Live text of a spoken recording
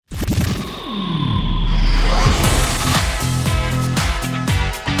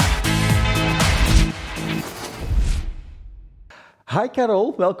Hi,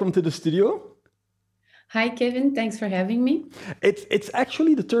 Carole. Welcome to the studio. Hi, Kevin. Thanks for having me. It's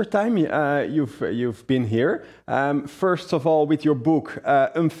actually the third time you've been here. First of all, with your book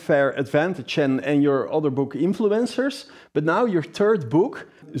Unfair Advantage and your other book Influencers. But now your third book,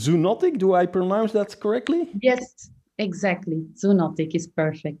 Zoonotic. Do I pronounce that correctly? Yes, exactly. Zoonotic is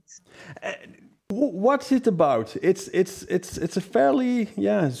perfect. What's it about? It's a fairly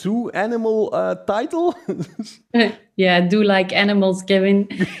zoo animal title. Yeah, I do like animals, Kevin.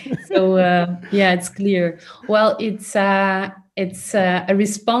 So yeah, it's clear. Well, it's a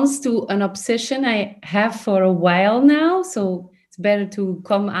response to an obsession I have for a while now. So it's better to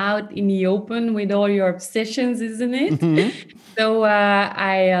come out in the open with all your obsessions, isn't it? So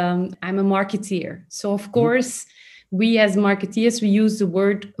I'm a marketeer. So of course, we as marketeers we use the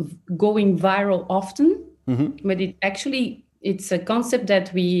word going viral often, but it's a concept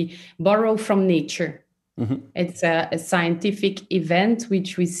that we borrow from nature. It's a scientific event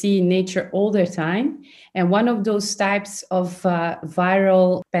which we see in nature all the time. And one of those types of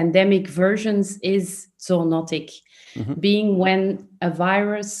viral pandemic versions is zoonotic, being when a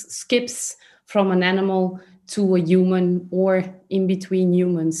virus skips from an animal to a human or in between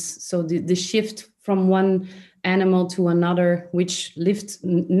humans. So the shift from one animal to another, which lived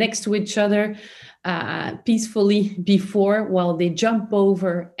next to each other peacefully before, while they jump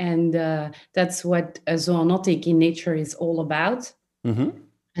over. And that's what a zoonotic in nature is all about.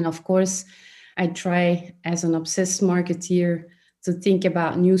 And of course, I try as an obsessed marketeer to think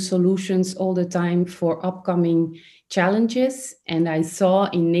about new solutions all the time for upcoming challenges. And I saw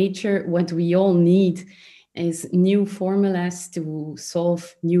in nature what we all need is new formulas to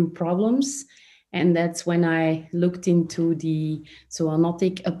solve new problems. And that's when I looked into the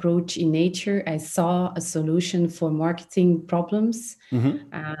zoonotic approach in nature. I saw a solution for marketing problems.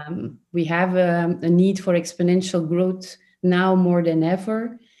 We have a need for exponential growth now more than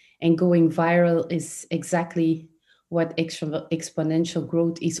ever. And going viral is exactly what exponential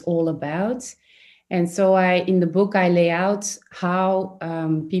growth is all about. And so in the book, I lay out how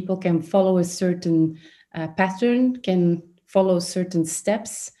people can follow a certain pattern, can follow certain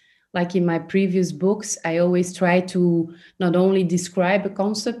steps. Like in my previous books, I always try to not only describe a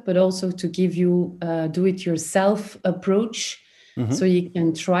concept, but also to give you a do-it-yourself approach. So you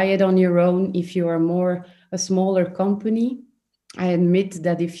can try it on your own if you are a smaller company. I admit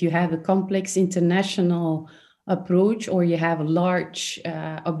that if you have a complex international approach or you have large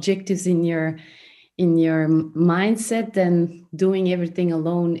objectives in your mindset, then doing everything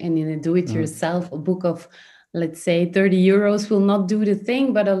alone and in a do-it-yourself, a book of, let's say, 30 euros will not do the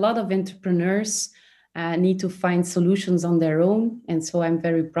thing, but a lot of entrepreneurs need to find solutions on their own. And so I'm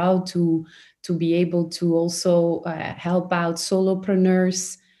very proud to be able to also help out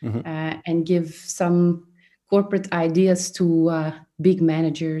solopreneurs and give some corporate ideas to big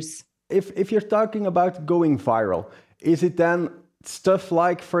managers. If you're talking about going viral, is it then stuff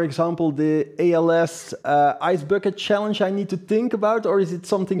like, for example, the ALS ice bucket challenge I need to think about, or is it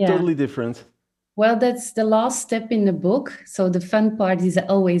something totally different? Well, that's the last step in the book. So the fun part is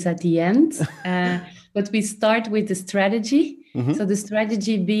always at the end. But we start with the strategy. So the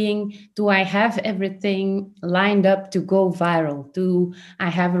strategy being, do I have everything lined up to go viral? Do I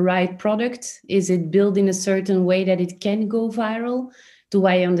have a right product? Is it built in a certain way that it can go viral? Do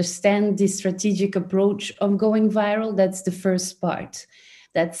I understand the strategic approach of going viral? That's the first part.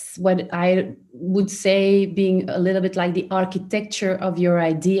 That's what I would say being a little bit like the architecture of your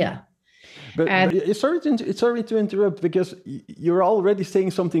idea. But sorry to interrupt, because you're already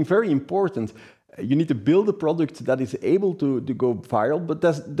saying something very important. You need to build a product that is able to go viral. But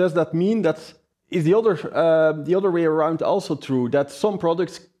does that mean that is the other way around also true, that some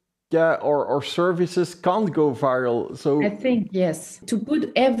products or services can't go viral? So I think yes. To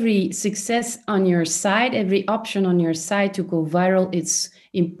put every success on your side, every option on your side to go viral, it's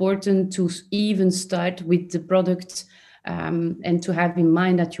important to even start with the product. And to have in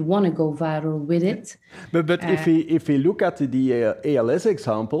mind that you want to go viral with it. But if we look at the ALS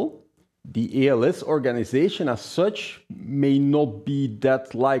example, the ALS organization as such may not be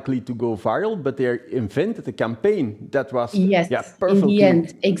that likely to go viral, but they invented a campaign that was perfectly... in the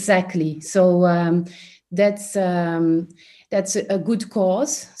end, exactly. So that's a good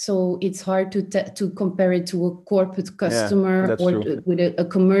cause. So it's hard to compare it to a corporate customer with a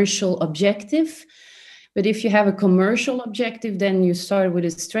commercial objective. But if you have a commercial objective, then you start with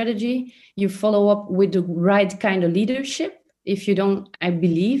a strategy. You follow up with the right kind of leadership. If you don't, I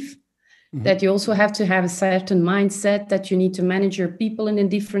believe that you also have to have a certain mindset, that you need to manage your people in a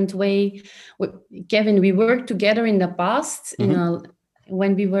different way. Kevin, we worked together in the past in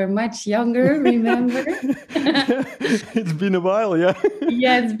when we were much younger, remember? Yeah, it's been a while, yeah.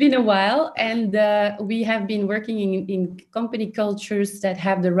 Yeah, it's been a while. And we have been working in company cultures that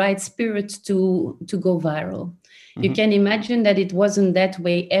have the right spirit to go viral. You can imagine that it wasn't that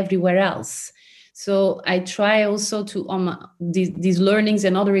way everywhere else. So I try also to, these learnings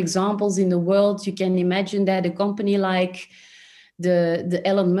and other examples in the world, you can imagine that a company like the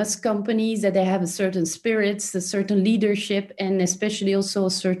Elon Musk companies, that they have a certain spirits, a certain leadership, and especially also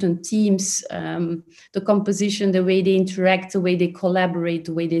certain teams, the composition, the way they interact, the way they collaborate,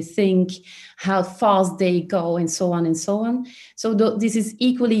 the way they think, how fast they go, and so on and so on. So this is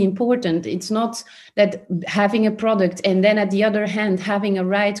equally important. It's not that having a product and then at the other hand having a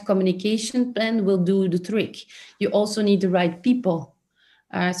right communication plan will do the trick. You also need the right people.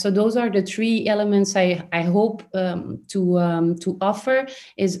 So those are the three elements I hope to offer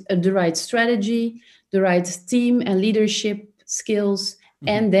is the right strategy, the right team and leadership skills,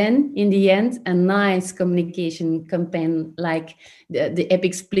 and then in the end, a nice communication campaign like the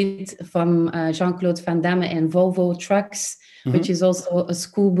epic split from Jean-Claude Van Damme and Volvo Trucks, which is also a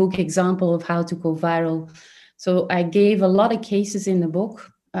school book example of how to go viral. So I gave a lot of cases in the book.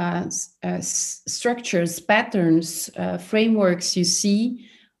 Structures, patterns, frameworks you see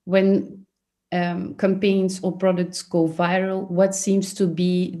when campaigns or products go viral, what seems to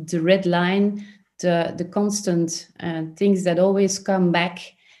be the red line, the constant things that always come back.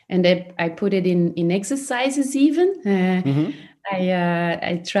 And I put it in exercises even.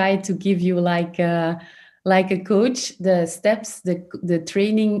 I try to give you like a coach, the steps, the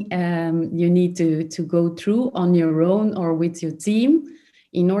training you need to go through on your own or with your team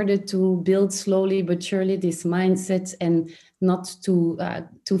in order to build slowly but surely this mindset and not to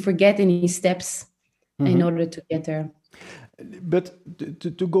forget any steps in order to get there. But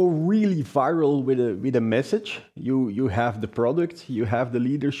to go really viral with a message, you have the product, you have the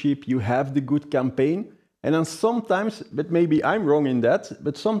leadership, you have the good campaign, and then sometimes, but maybe I'm wrong in that,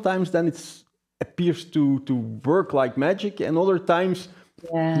 but sometimes then it appears to work like magic, and other times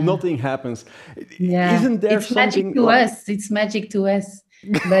nothing happens. Yeah. Isn't there it's something magic to us? It's magic to us,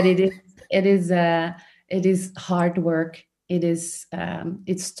 but it is hard work.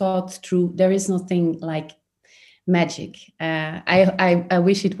 It's thought through. There is nothing like magic. I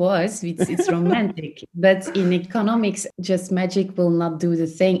wish it was. It's romantic, but in economics, just magic will not do the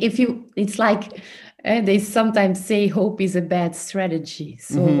thing. It's like they sometimes say hope is a bad strategy.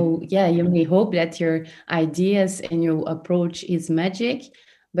 So yeah, you may hope that your ideas and your approach is magic,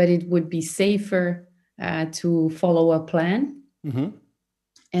 but it would be safer to follow a plan.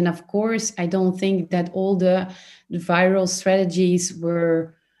 And of course, I don't think that all the viral strategies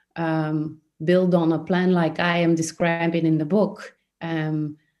were built on a plan like I am describing in the book.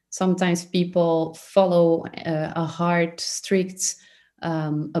 Sometimes people follow a hard, strict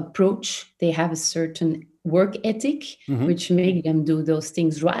approach. They have a certain work ethic, which make them do those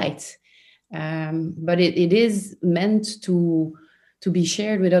things right. But it is meant to be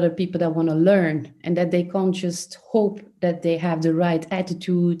shared with other people that want to learn, and that they can't just hope that they have the right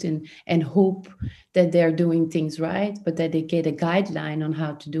attitude and hope that they're doing things right, but that they get a guideline on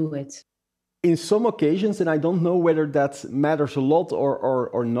how to do it. In some occasions, and I don't know whether that matters a lot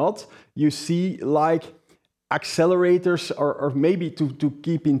or not, you see like accelerators or maybe to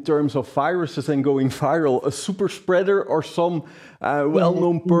keep in terms of viruses and going viral, a super spreader or some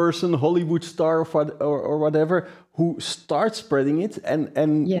well-known person, Hollywood star or whatever, who starts spreading it,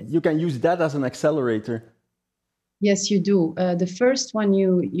 and you can use that as an accelerator. Yes, you do. The first one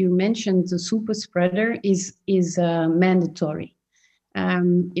you mentioned, the super spreader, is mandatory.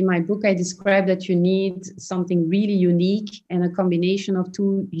 In my book, I describe that you need something really unique and a combination of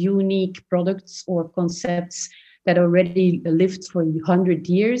two unique products or concepts that already lived for 100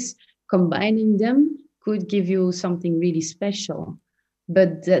 years. Combining them could give you something really special,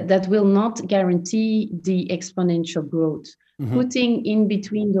 but that will not guarantee the exponential growth. Putting in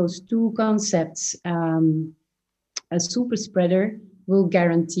between those two concepts a super spreader will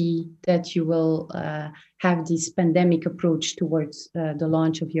guarantee that you will have this pandemic approach towards the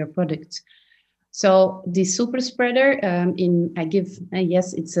launch of your product. So the super spreader,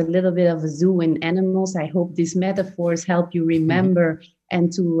 yes, it's a little bit of a zoo in animals. I hope these metaphors help you remember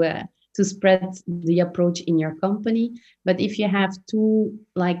and to spread the approach in your company. But if you have two,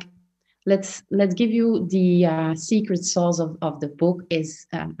 like, let's give you the secret sauce of the book is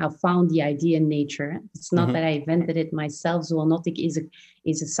I found the idea in nature. It's not that I invented it myself. Zoonotic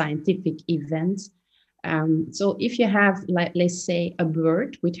is a scientific event. So if you have, let's say, a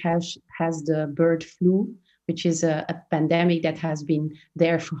bird which has the bird flu, which is a pandemic that has been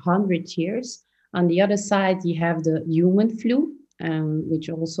there for 100 years. On the other side, you have the human flu, which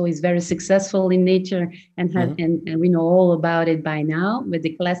also is very successful in nature and we know all about it by now. But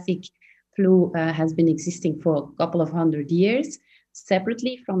the classic flu has been existing for a couple of 100 years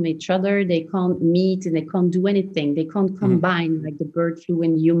separately from each other. They can't meet and they can't do anything. They can't combine like the bird flu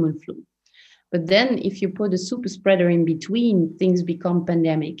and the human flu. But then if you put a super spreader in between, things become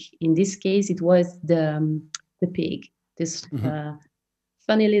pandemic. In this case, it was the pig. This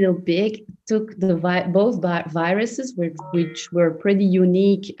funny little pig took both viruses, which were pretty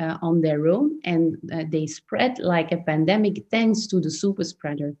unique on their own, and they spread like a pandemic thanks to the super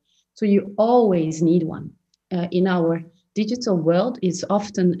spreader. So you always need one. In our digital world, it's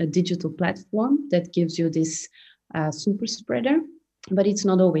often a digital platform that gives you this super spreader. But it's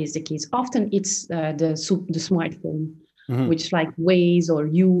not always the case. Often it's the smartphone, which like Waze or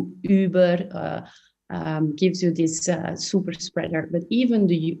Uber gives you this super spreader. But even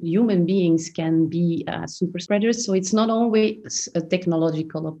the human beings can be super spreaders. So it's not always a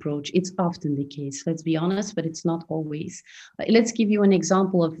technological approach. It's often the case, let's be honest, but it's not always. Let's give you an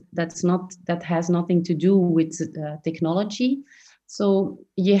example of that has nothing to do with technology. So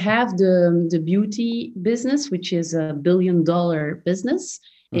you have the beauty business, which is $1 billion business.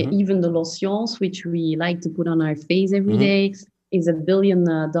 Even the lotions, which we like to put on our face every day, is $1 billion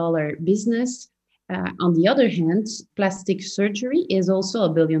business. On the other hand, plastic surgery is also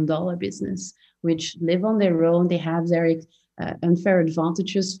 $1 billion business, which live on their own. They have their unfair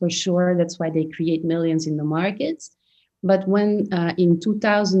advantages for sure. That's why they create millions in the markets. But when in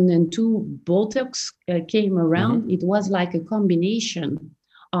 2002 Botox came around, it was like a combination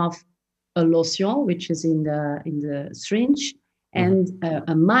of a lotion, which is in the syringe, and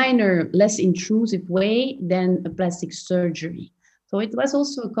a minor, less intrusive way than a plastic surgery. So it was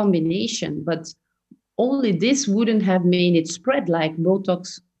also a combination, but only this wouldn't have made it spread like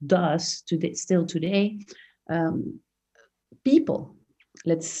Botox does still today. People,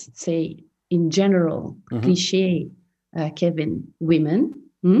 let's say in general, cliche. Kevin, women,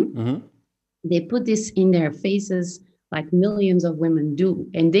 they put this in their faces like millions of women do,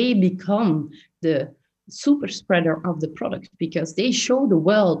 and they become the super spreader of the product because they show the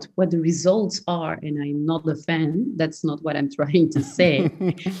world what the results are. And I'm not a fan, that's not what I'm trying to say,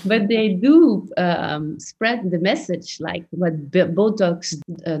 but they do spread the message like what Botox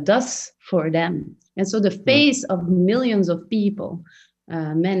does for them. And so the face of millions of people,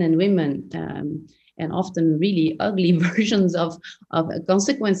 men and women, and often really ugly versions of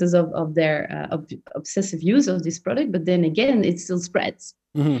consequences of their obsessive use of this product. But then again, it still spreads.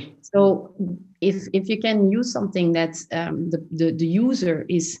 So if you can use something that the user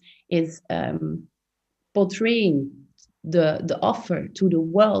is portraying the offer to the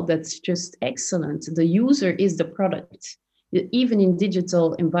world, that's just excellent. The user is the product. Even in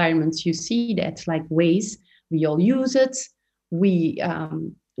digital environments, you see that, like Waze, we all use it. We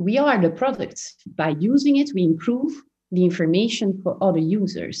are the products. By using it, we improve the information for other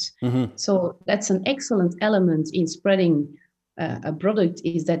users. So that's an excellent element in spreading a product,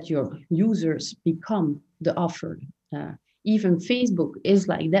 is that your users become the offer. Even Facebook is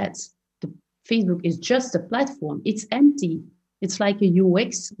like that. Facebook is just a platform. It's empty. It's like a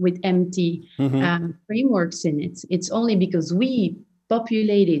UX with empty frameworks in it. It's only because we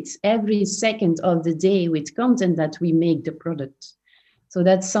populate it every second of the day with content that we make the product. So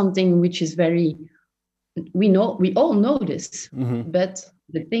that's something which is we all know this, but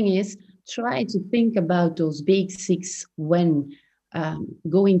the thing is, try to think about those basics when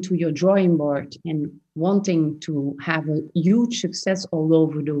going to your drawing board and wanting to have a huge success all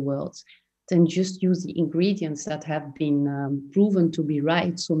over the world. Then just use the ingredients that have been proven to be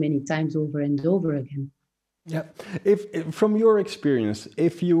right so many times over and over again. Yeah. If from your experience,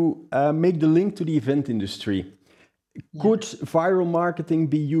 if you make the link to the event industry, could viral marketing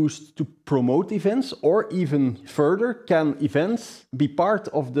be used to promote events, or even further, can events be part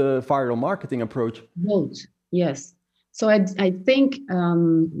of the viral marketing approach? Both, yes. So I think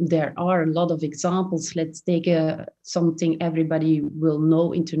there are a lot of examples. Let's take something everybody will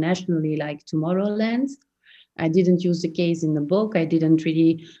know internationally, like Tomorrowland. I didn't use the case in the book. I didn't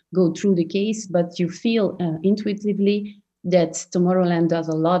really go through the case, but you feel intuitively that Tomorrowland does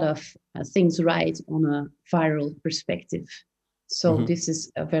a lot of things right on a viral perspective. So this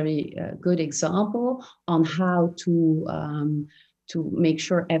is a very good example on how to make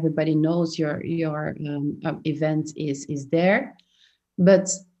sure everybody knows your event is there.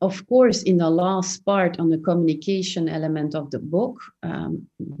 But of course, in the last part on the communication element of the book,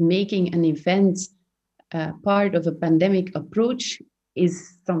 making an event part of a pandemic approach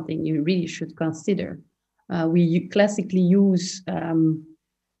is something you really should consider. We classically use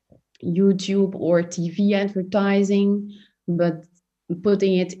YouTube or TV advertising, but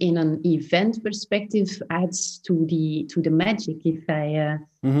putting it in an event perspective adds to the magic, if I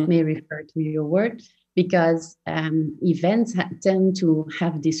may refer to your word, because events tend to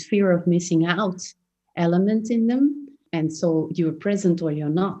have this fear of missing out element in them, and so you're present or you're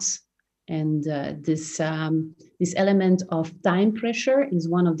not. And this element of time pressure is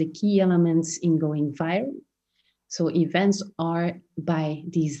one of the key elements in going viral. So events are by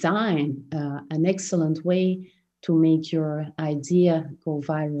design an excellent way to make your idea go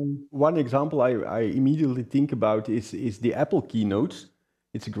viral. One example I immediately think about is the Apple keynotes.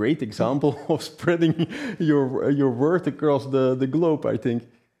 It's a great example of spreading your word across the globe, I think.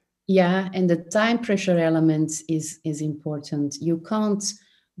 Yeah, and the time pressure element is important. You can't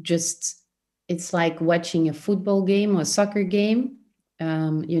just, it's like watching a football game or soccer game.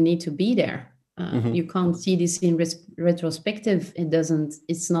 You need to be there. You can't see this in retrospective.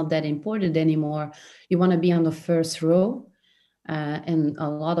 It's not that important anymore. You want to be on the first row. And a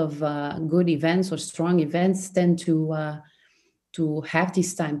lot of good events or strong events tend to have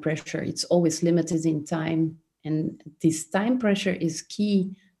this time pressure. It's always limited in time. And this time pressure is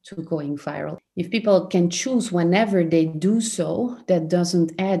key to going viral. If people can choose whenever they do so, that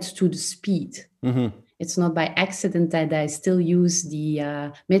doesn't add to the speed. It's not by accident that I still use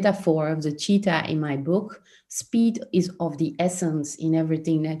the metaphor of the cheetah in my book. Speed is of the essence in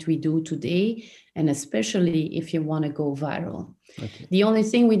everything that we do today, and especially if you want to go viral. Okay. The only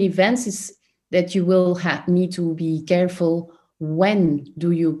thing with events is that you will need to be careful. When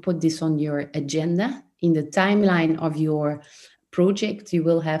do you put this on your agenda? In the timeline of your project, you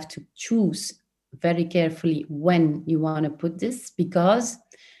will have to choose very carefully when you want to put this, because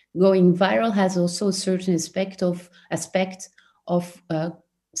going viral has also a certain aspect of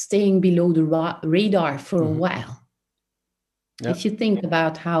staying below the radar for a while. Yep. If you think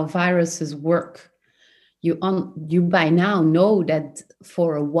about how viruses work, you by now know that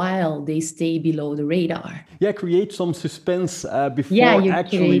for a while they stay below the radar. Yeah, create some suspense before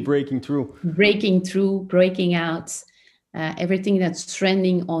actually breaking through. Breaking out. Everything that's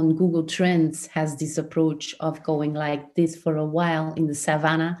trending on Google Trends has this approach of going like this for a while in the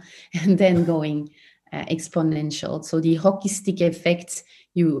savannah and then going exponential. So the hockey stick effect,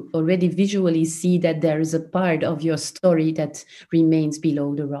 you already visually see that there is a part of your story that remains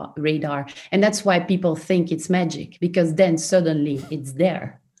below the radar. And that's why people think it's magic, because then suddenly it's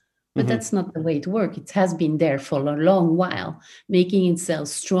there. But that's not the way it works. It has been there for a long while, making itself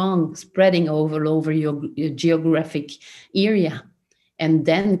strong, spreading over your geographic area, and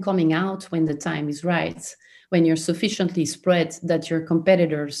then coming out when the time is right, when you're sufficiently spread that your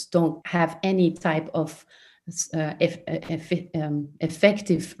competitors don't have any type of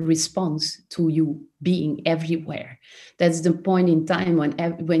effective response to you being everywhere. That's the point in time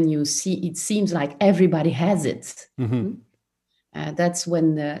when you see it seems like everybody has it. That's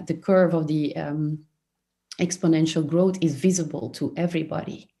when the curve of the exponential growth is visible to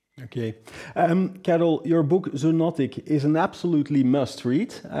everybody. Okay. Carole, your book Zoonotic is an absolutely must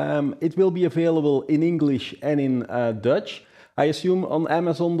read. It will be available in English and in Dutch. I assume on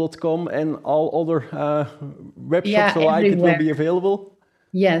Amazon.com and all other webshops alike it will be available?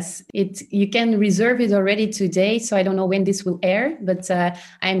 Yes, you can reserve it already today. So I don't know when this will air, but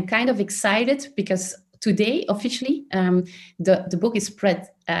I'm kind of excited because today, officially, the book is spread.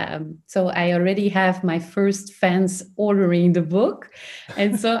 So I already have my first fans ordering the book.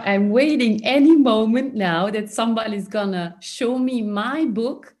 And so I'm waiting any moment now that somebody's gonna show me my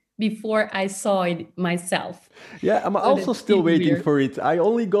book before I saw it myself. Yeah, I'm also still waiting for it. I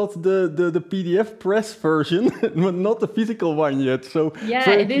only got the PDF press version, but not the physical one yet. So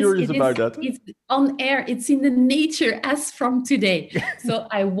very curious about that. It's on air. It's in the nature as from today. So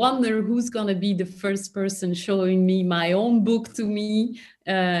I wonder who's going to be the first person showing me my own book to me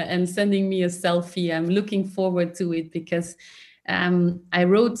and sending me a selfie. I'm looking forward to it because I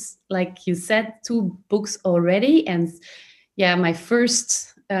wrote, like you said, 2 books already. And yeah, my first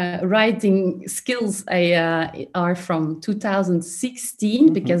writing skills are from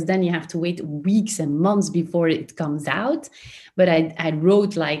 2016 because then you have to wait weeks and months before it comes out. But I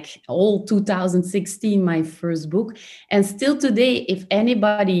wrote like all 2016 my first book, and still today, if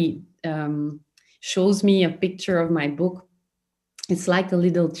anybody shows me a picture of my book, it's like a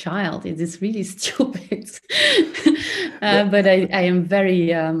little child. It is really stupid. But I am very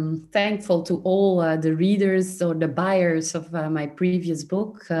thankful to all the readers or the buyers of my previous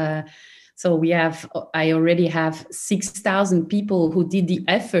book. So I already have 6,000 people who did the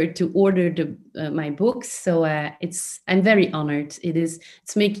effort to order my books. So I'm very honored.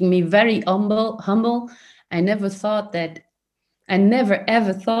 It's making me very humble. I never thought that I never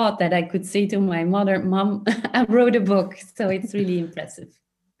ever thought that I could say to my mother, Mom, I wrote a book. So it's really impressive.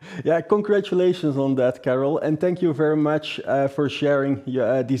 Yeah, congratulations on that, Carole. And thank you very much for sharing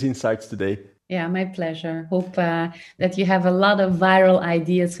these insights today. Yeah, my pleasure. Hope that you have a lot of viral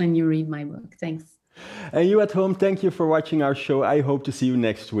ideas when you read my book. Thanks. And you at home, thank you for watching our show. I hope to see you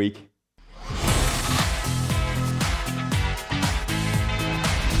next week.